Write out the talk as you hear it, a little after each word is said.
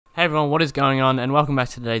Hey everyone, what is going on, and welcome back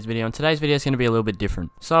to today's video. And today's video is going to be a little bit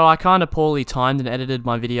different. So I kind of poorly timed and edited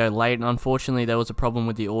my video late, and unfortunately there was a problem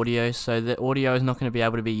with the audio, so the audio is not going to be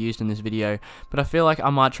able to be used in this video. But I feel like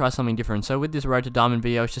I might try something different. So with this Road to Diamond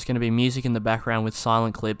video, it's just going to be music in the background with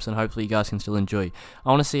silent clips, and hopefully you guys can still enjoy. I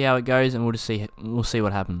want to see how it goes, and we'll see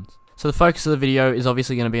what happens. So the focus of the video is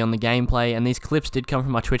obviously going to be on the gameplay, and these clips did come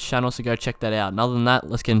from my Twitch channel, so go check that out. And other than that,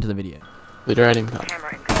 let's get into the video. Liberating cut.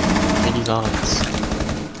 80 dollars.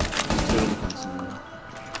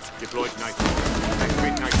 Deployed night.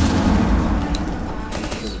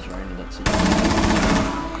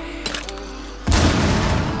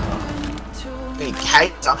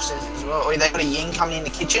 Kate's upstairs as well. Oh, they got a Ying coming in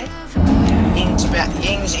the kitchen. Ying's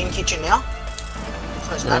in kitchen now.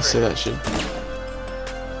 Yeah, I see that shit.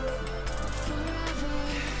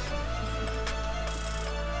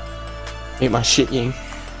 Eat my shit, Ying.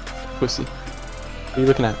 Pussy. What are you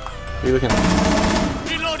looking at? What are you looking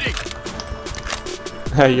at? Reloading.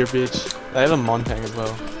 Hey, you're a bitch. They have a Montang as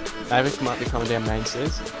well. Maverick might be coming down main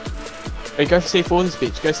stairs. Hey, go C4 this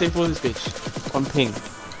bitch. Go C4 this bitch. On ping.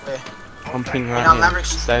 Where? On ping right No, here. Maverick's...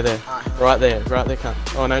 Stay there. Right there, cunt.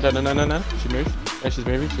 Oh no, no. She moved. No, she's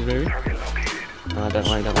moving. No, don't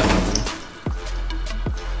worry. You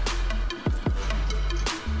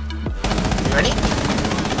ready?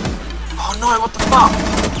 Oh no, what the fuck?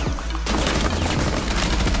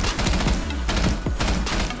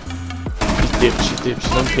 She's dipped.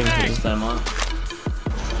 She's on ping here. So much.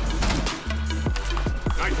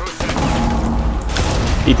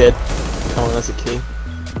 He dead. Come on, that's a key.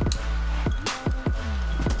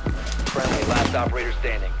 Friendly, last operator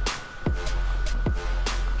standing.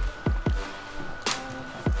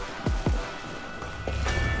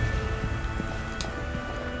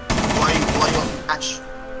 Why you match?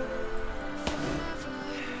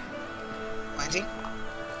 Landing?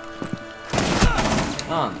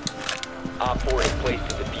 On. Op 4 is placed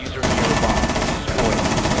the diffuser near the bomb. Destroy it.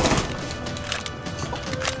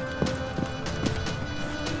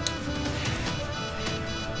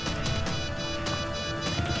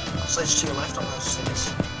 Sledge to your left on those stairs.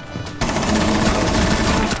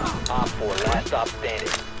 Op 4, last stop standing.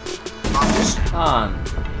 Marcus. On.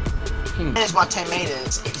 There's my 10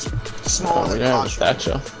 meters. It's smaller Oh, we than don't have a Marshall.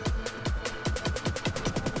 Thatcher.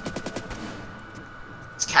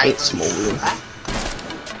 It's Kate. It's small wheel.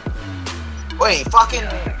 Wait, fucking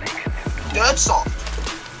dirt soft.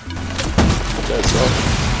 That's all.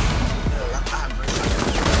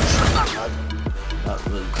 That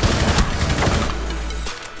was...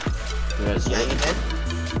 Where's Yeah, you did.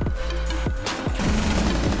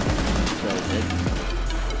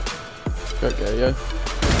 Go, yo.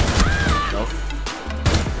 Nope.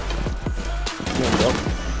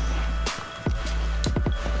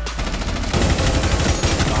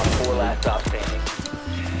 Op 4, last stop standing.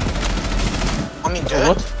 I'm in dirt.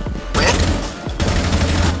 What? Where?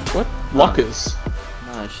 What? Lockers?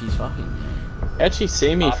 No, she's fucking... How'd she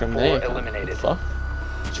see me Op from 4 there? eliminated. Fuck.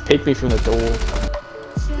 She peeked me from the door.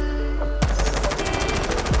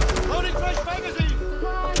 Loading fresh magazine.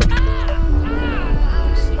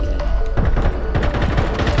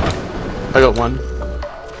 I got one.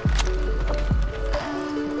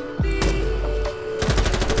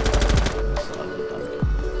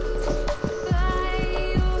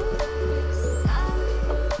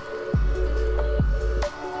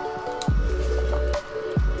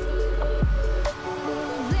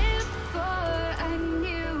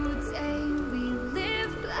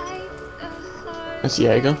 That's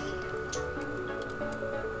Jaeger.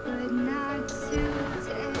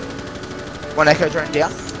 One echo drone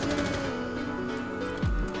down.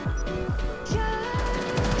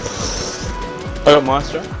 I got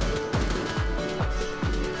Maestro.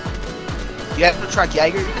 You have to track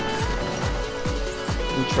Jaeger.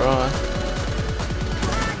 And try.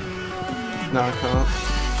 No, I can't.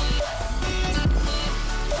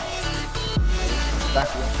 Back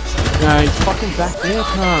one. No, he's fucking back there,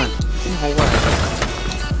 can't. In the hallway.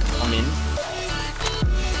 I'm in.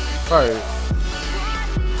 Bro.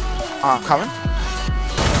 I'm coming. Op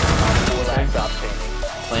 4, last stop standing.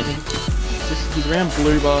 Planting. He's around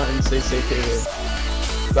blue bar and CCTV.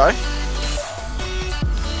 Go.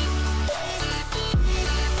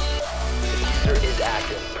 Diffuser is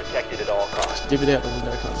active. Protected at all costs. Dip it out the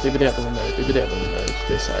window, can't. Dip it out the window.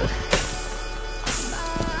 They're safe.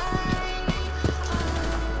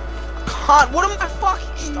 Can't. What am I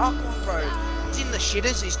fucking stuck on, bro? It's in the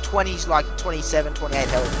shitters. His 20s, like 27, 28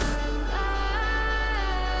 health.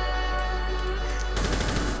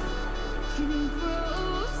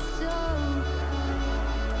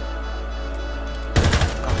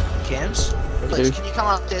 Cams. Please, can you come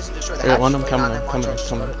upstairs and destroy the I got one, I'm hatch? coming, No, I'm no, coming, my I'm job's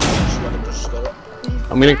coming. just got it.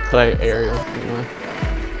 I'm gonna play aerial anyway.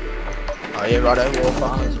 Oh yeah, righto,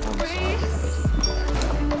 Warfare.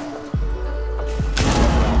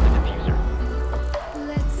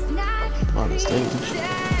 On the stage.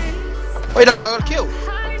 Wait, I got a kill.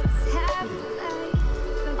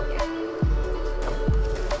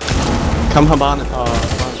 Come Habana.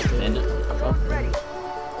 End it.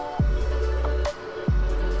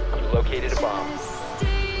 You located a bomb.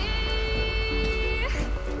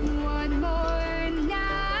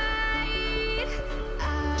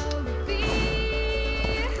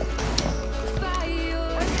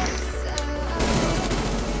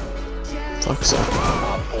 Fuck's up.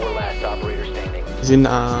 Op 4 last operator standing. He's in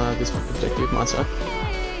this objective, my side.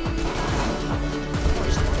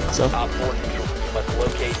 So, Op 4 neutral. You must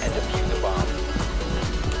locate and defuse the bomb.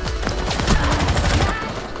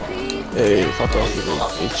 hey, fuck off, you little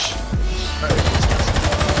bitch.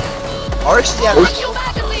 Oris, yeah, right kill.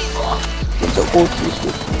 It's a whole piece.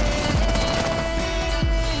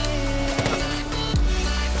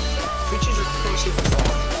 Twitch is recursive.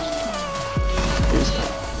 He's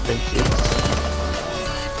thank you.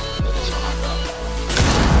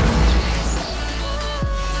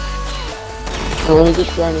 Let me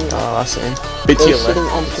just run in. Oh, I see him. Bit to They're your sitting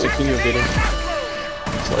left. on Sticking your video.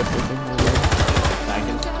 Slow flipping.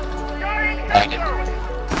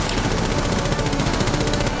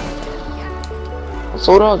 I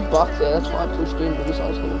thought I was back there, that's why I pushed in because I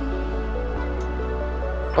was gonna.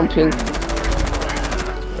 I'm pink.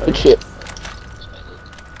 Good shit.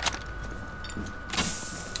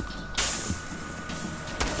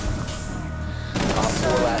 Op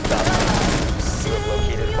 4 last operator. You have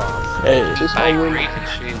located a bomb. Hey, This whole room.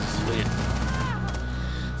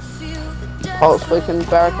 Pulse, we can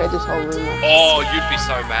barricade this whole room. Oh, you'd be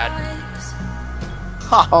so mad.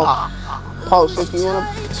 Oh, Pulse, if you wanna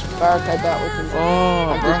barricade that, we can.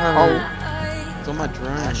 oh, have this bro. whole. It's on my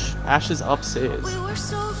drone. Ash is upstairs.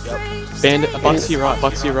 Yep. Bandit, Bucks to your right,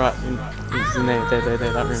 Bucks to your right. He's in there, that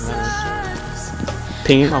room, that room.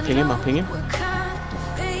 Ping him, I'll ping him, I'll ping him.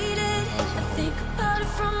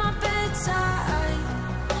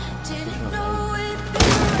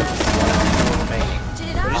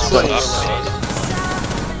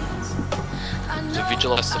 The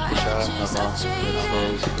vigilance of the show.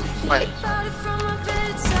 Wait.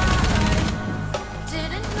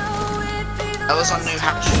 That was on new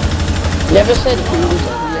hatch. Never said who was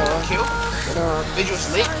on yellow. Kill. No,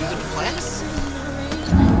 Visuals lit. You got the plan.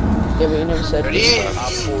 yeah, but you never said There who. it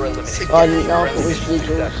Op is. 4 eliminated. I didn't know if it was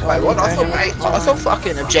visual. So Wait, what? I didn't know thought, how much I thought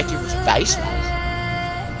fucking objective was base. Wait,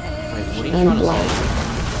 what are you And trying to blind.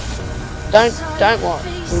 say? Don't what?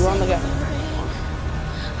 We run the game.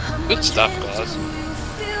 Good stuff, guys.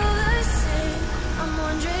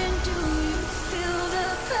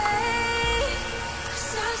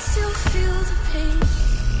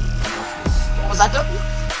 Was that done?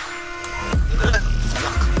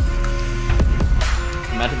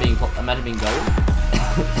 Imagine being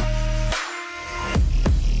gold.